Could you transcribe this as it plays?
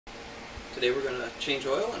Today we're going to change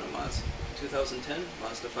oil in a Mazda 2010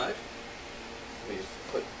 Mazda 5. We've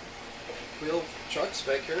put wheel chucks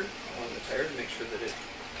back here on the tire to make sure that it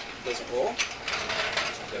doesn't roll.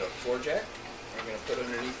 We've got a floor jack we're going to put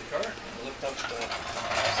underneath the car and lift up the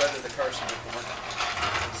side of the car so we can work.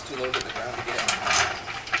 It's too low to the ground to get it.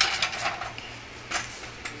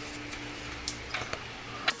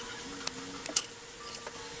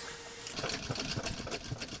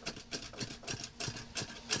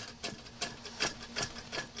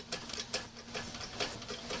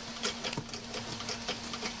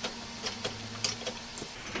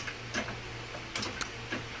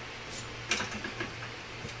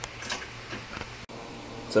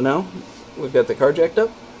 So now we've got the car jacked up.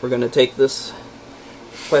 We're going to take this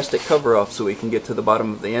plastic cover off so we can get to the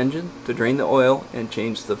bottom of the engine to drain the oil and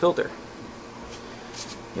change the filter.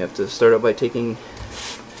 You have to start out by taking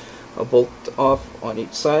a bolt off on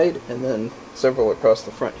each side and then several across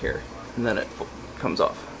the front here, and then it comes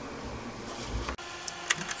off.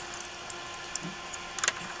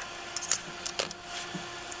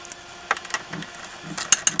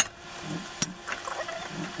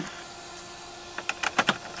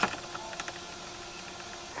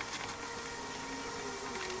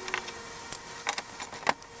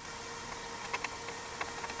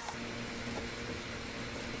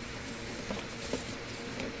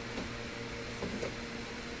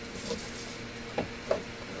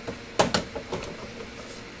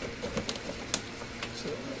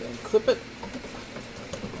 Clip it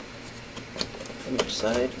from each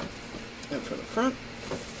side and from the front.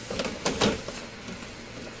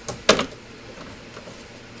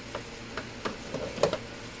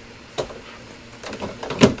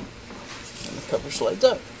 And the cover slides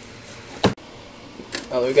up.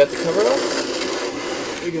 Now that we got the cover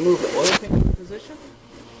off, we can move the oil pan into position.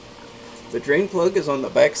 The drain plug is on the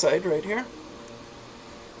back side right here.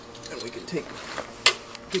 And we can take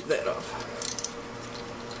that off.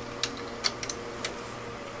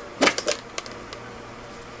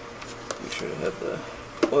 Make sure to have the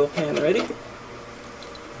oil pan ready.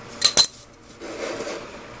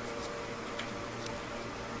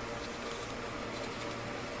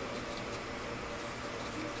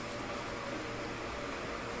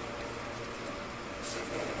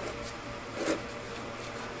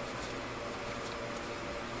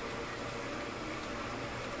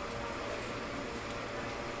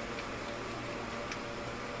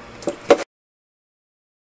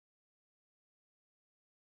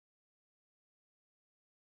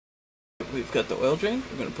 We've got the oil drain.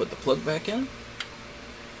 We're going to put the plug back in.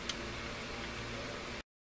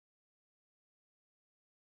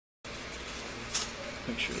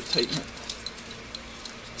 Make sure to tighten it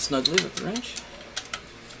snugly with the wrench.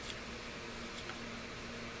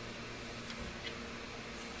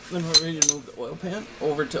 Then we're ready to move the oil pan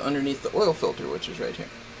over to underneath the oil filter, which is right here.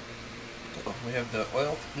 So we have the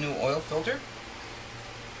new oil filter.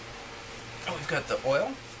 We've got the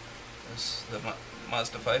oil. The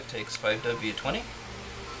Mazda 5 takes 5W20.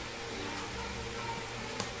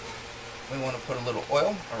 We want to put a little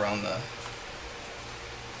oil around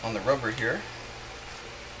on the rubber here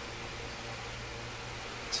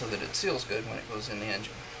so that it seals good when it goes in the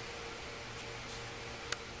engine.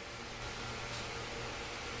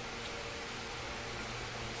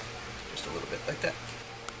 Just a little bit like that.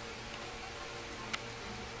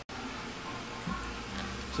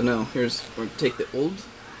 So now we're going to take the old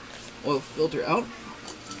oil filter out.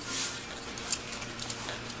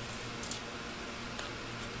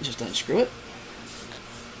 Just unscrew it.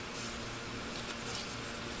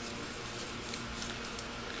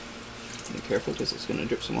 Be careful because it's going to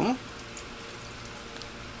drip some oil.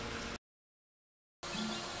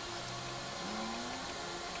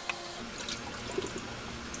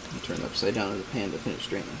 And turn it upside down in the pan to finish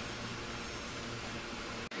draining.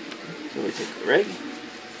 So we take the rag,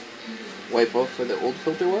 wipe off where the old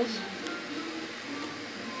filter was,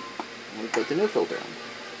 and we put the new filter on.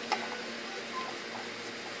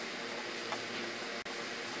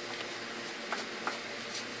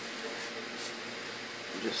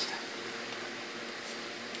 Just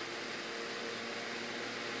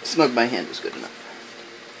snug my hand is good enough.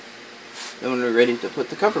 Then when we're ready to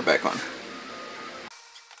put the cover back on.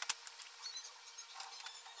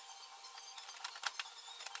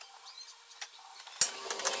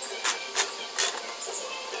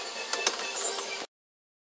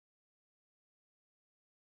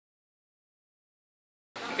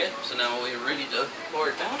 Okay, so now we're ready to lower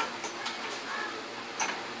it down.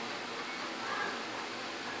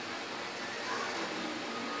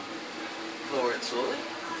 Lower it slowly.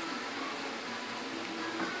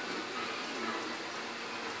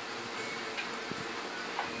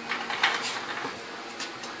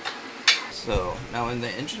 So now in the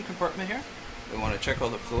engine compartment here, we want to check all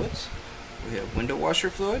the fluids. We have window washer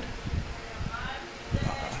fluid,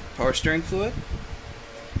 power steering fluid,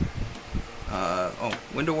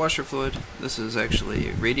 window washer fluid. This is actually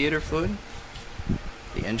radiator fluid,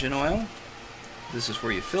 the engine oil. This is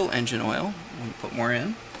where you fill engine oil when you put more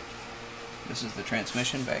in. This is the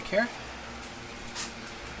transmission back here,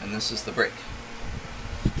 and this is the brake.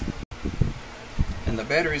 And the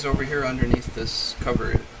battery's over here underneath this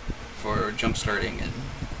cover for jump starting and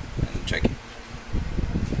checking.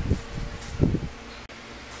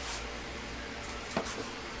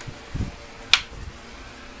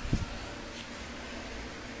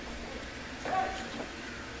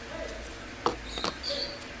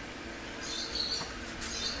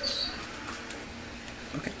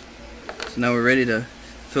 Okay, so now we're ready to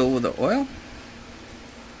fill with the oil.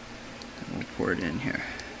 And we'll pour it in here.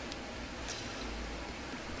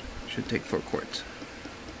 Should take 4 quarts.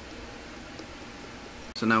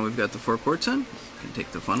 So now we've got the 4 quarts in. We can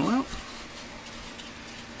take the funnel out,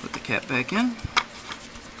 put the cap back in,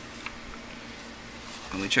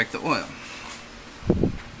 and we check the oil.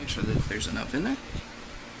 Make sure that there's enough in there.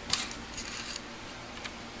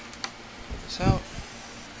 Pull this out,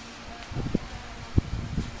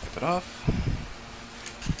 wipe it off,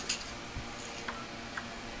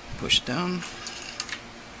 push it down,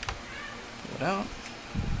 pull it out,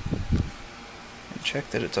 and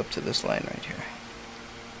check that it's up to this line right here.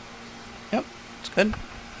 Yep, it's good.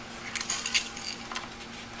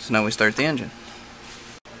 So now we start the engine.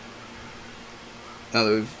 Now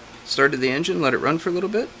that we've started the engine, let it run for a little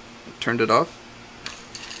bit, turned it off.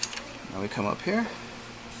 Now we come up here,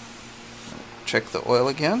 check the oil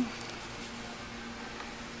again.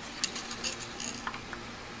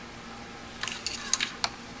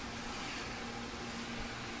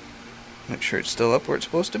 Make sure it's still up where it's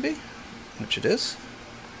supposed to be, which it is.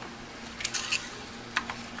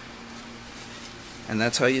 And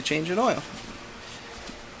that's how you change an oil.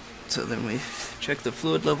 So then we check the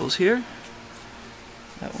fluid levels here.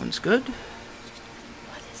 That one's good.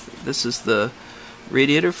 This is the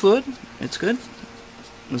radiator fluid. It's good.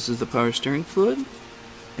 This is the power steering fluid.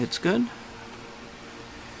 It's good.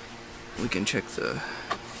 We can check the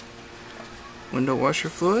window washer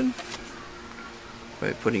fluid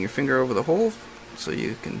by putting your finger over the hole so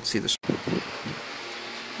you can see the.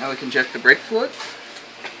 Now we can check the brake fluid.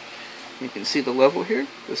 You can see the level here.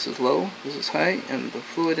 This is low, this is high, and the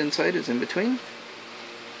fluid inside is in between.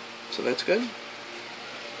 So that's good.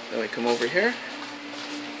 Then we come over here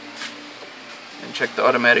and check the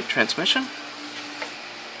automatic transmission.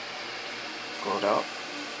 Pull it out,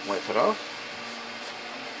 wipe it off.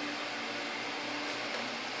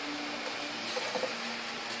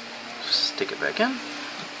 Stick it back in.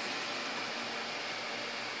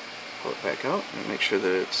 Pull it back out and make sure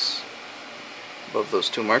that it's above those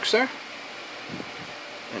 2 marks there.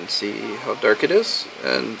 And see how dark it is,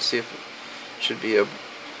 and see if it should be a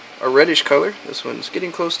reddish color. This one's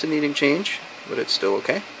getting close to needing change, but it's still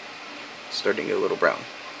okay. It's starting to get a little brown.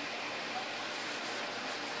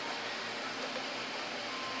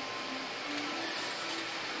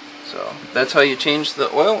 So that's how you change the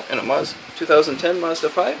oil in a 2010 Mazda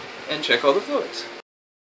 5 and check all the fluids.